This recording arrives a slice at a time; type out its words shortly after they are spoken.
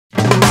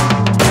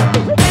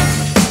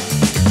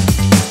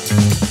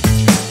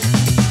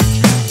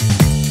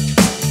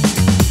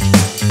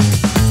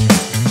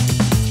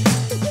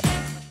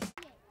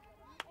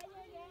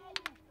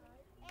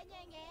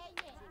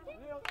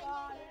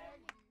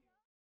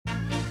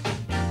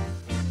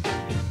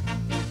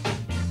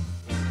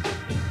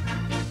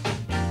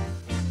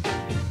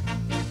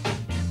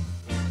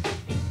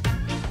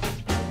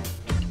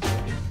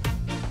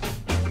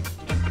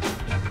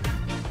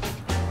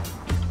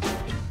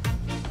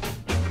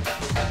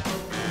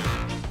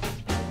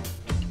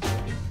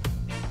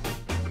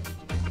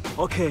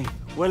Okay,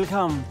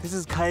 welcome. This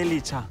is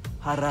Kailicha,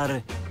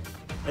 Harare.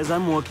 As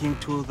I'm walking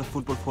to the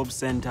Football for Hope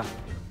Center,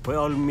 we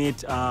all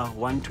meet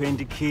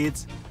 120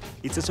 kids.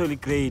 It's actually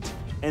great.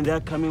 And they're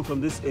coming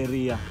from this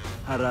area,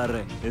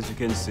 Harare, as you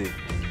can see.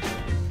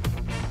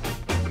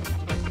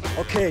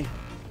 Okay,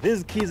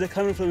 these kids are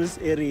coming from this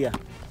area.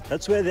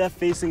 That's where they're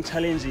facing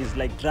challenges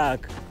like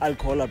drug,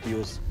 alcohol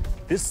abuse.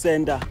 This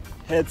center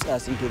helps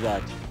us into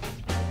that.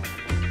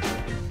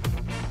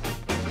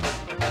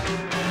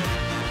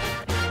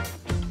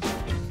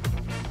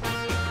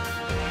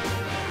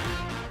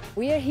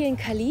 We are here in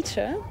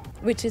Kalicha,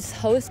 which is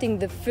hosting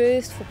the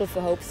first Football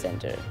for Hope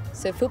Center.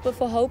 So Football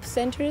for Hope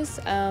Centers,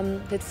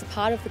 it's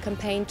part of the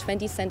campaign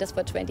 20 Centers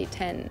for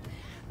 2010,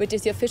 which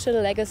is the official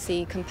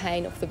legacy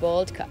campaign of the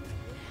World Cup.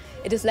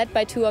 It is led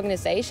by two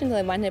organizations. On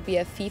the one hand we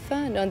have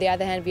FIFA, and on the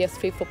other hand we have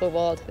Street Football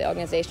World, the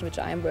organization which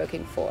I am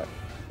working for.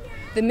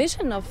 The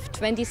mission of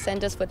 20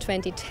 Centers for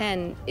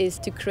 2010 is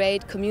to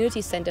create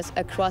community centers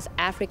across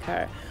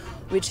Africa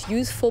which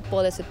use football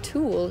as a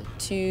tool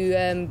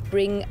to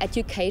bring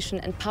education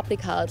and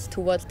public health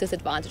towards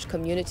disadvantaged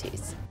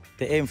communities.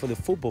 The aim for the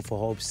Football for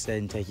Hope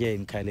Center here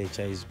in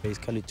Kailicha is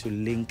basically to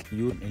link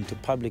youth into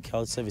public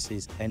health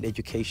services and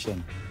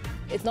education.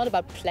 It's not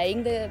about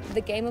playing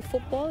the game of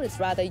football, it's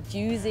rather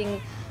using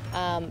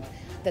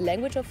the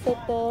language of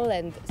football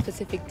and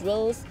specific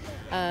drills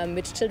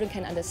which children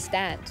can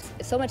understand.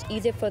 It's so much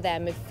easier for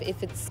them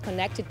if it's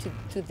connected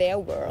to their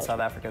world. In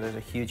South Africa, there's a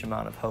huge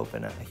amount of hope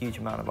and a huge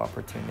amount of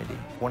opportunity.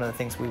 One of the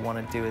things we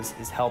want to do is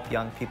help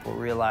young people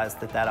realize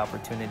that that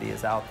opportunity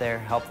is out there,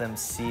 help them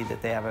see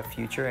that they have a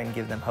future and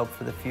give them hope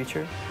for the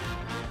future.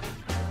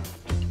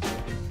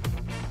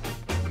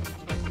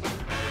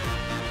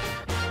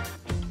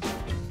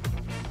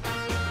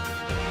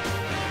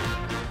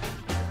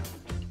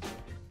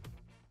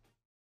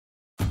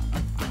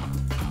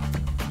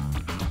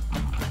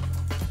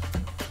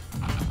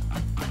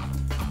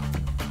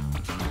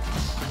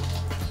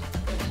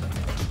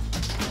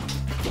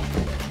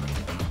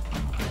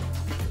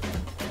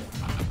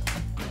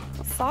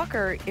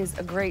 Soccer is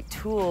a great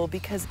tool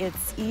because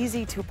it's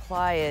easy to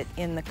apply it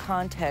in the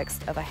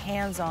context of a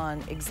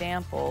hands-on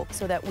example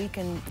so that we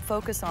can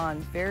focus on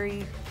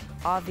very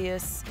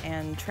obvious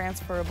and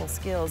transferable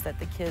skills that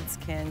the kids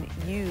can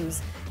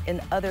use in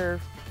other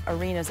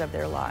arenas of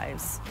their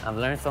lives. I've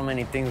learned so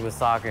many things with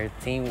soccer,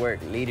 teamwork,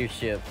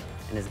 leadership,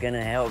 and it's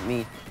gonna help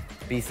me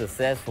be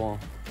successful,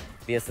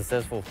 be a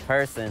successful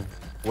person,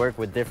 work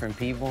with different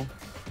people,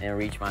 and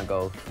reach my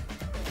goals.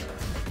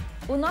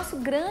 O nosso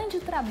grande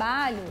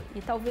trabalho,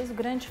 e talvez o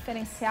grande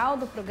diferencial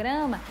do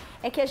programa,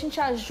 é que a gente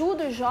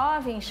ajuda os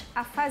jovens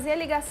a fazer a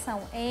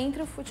ligação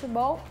entre o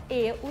futebol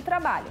e o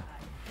trabalho.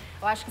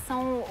 Eu acho que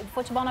o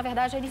futebol, na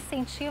verdade, ele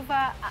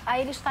incentiva a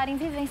eles estarem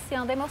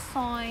vivenciando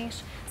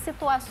emoções,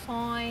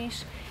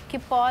 situações que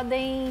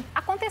podem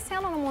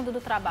acontecendo no mundo do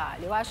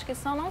trabalho. Eu acho que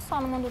isso não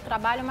só no mundo do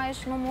trabalho,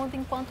 mas no mundo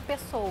enquanto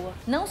pessoa.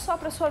 Não só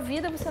para a sua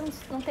vida, você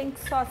não tem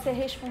que só ser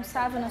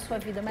responsável na sua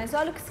vida, mas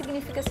olha o que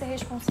significa ser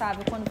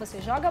responsável quando você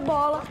joga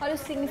bola, olha o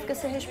que significa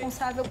ser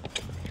responsável.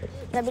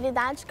 As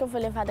habilidades que eu vou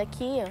levar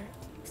daqui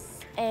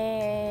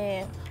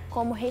é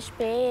como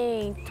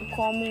respeito,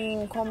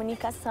 como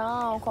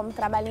comunicação, como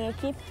trabalho em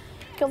equipe,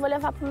 que eu vou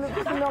levar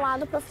para o meu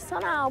lado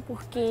profissional,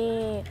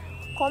 porque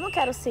como eu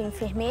quero ser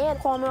enfermeira,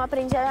 como eu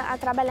aprendi a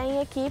trabalhar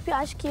em equipe, eu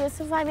acho que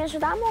isso vai me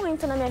ajudar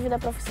muito na minha vida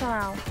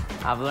profissional.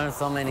 I've learned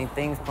so many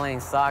things playing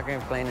soccer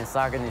in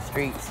the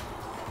streets.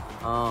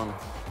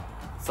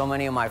 So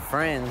many of my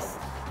friends,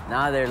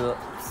 now they're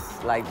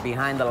like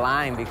behind the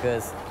line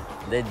because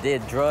they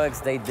did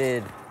drugs, they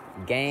did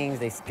gangs,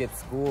 they skipped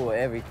school,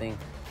 everything.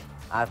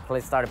 I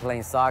started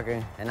playing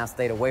soccer and I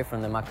stayed away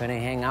from them. I couldn't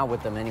hang out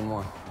with them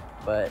anymore.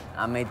 But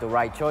I made the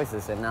right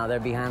choices and now they're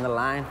behind the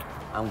line.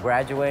 I'm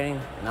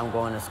graduating and I'm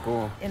going to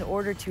school. In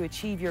order to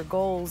achieve your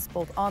goals,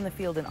 both on the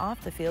field and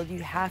off the field, you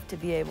have to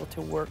be able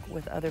to work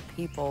with other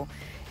people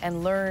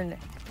and learn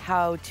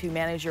how to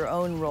manage your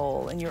own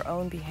role and your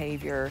own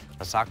behavior.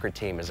 A soccer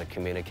team is a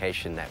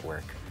communication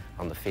network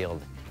on the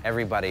field.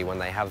 Everybody, when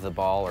they have the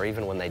ball, or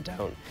even when they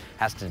don't,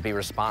 has to be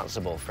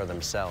responsible for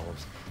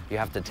themselves. You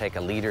have to take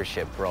a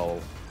leadership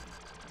role.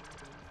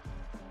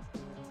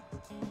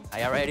 Are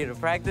y'all ready to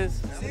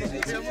practice?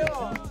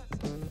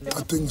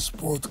 I think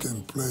sport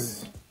can play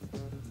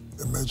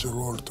a major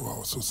role to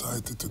our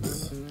society today.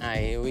 All right,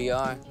 here we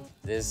are.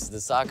 This is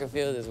the soccer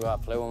field. This is where I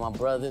play with my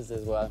brothers. This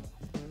is where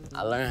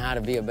I learn how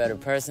to be a better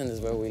person. This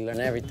is where we learn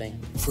everything.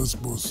 First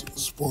of all,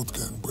 sport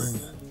can bring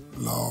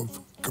love,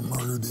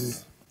 camaraderie,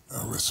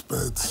 and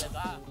respect.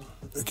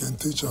 It can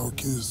teach our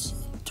kids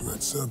to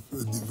accept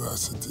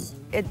diversity.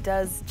 It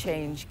does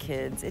change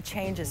kids. It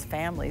changes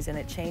families and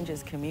it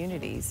changes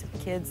communities.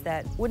 Kids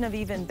that wouldn't have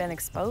even been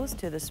exposed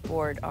to the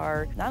sport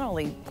are not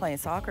only playing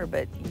soccer,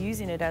 but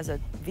using it as a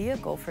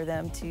vehicle for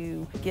them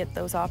to get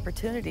those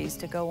opportunities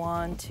to go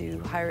on to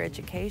higher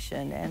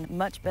education and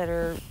much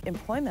better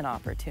employment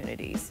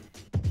opportunities.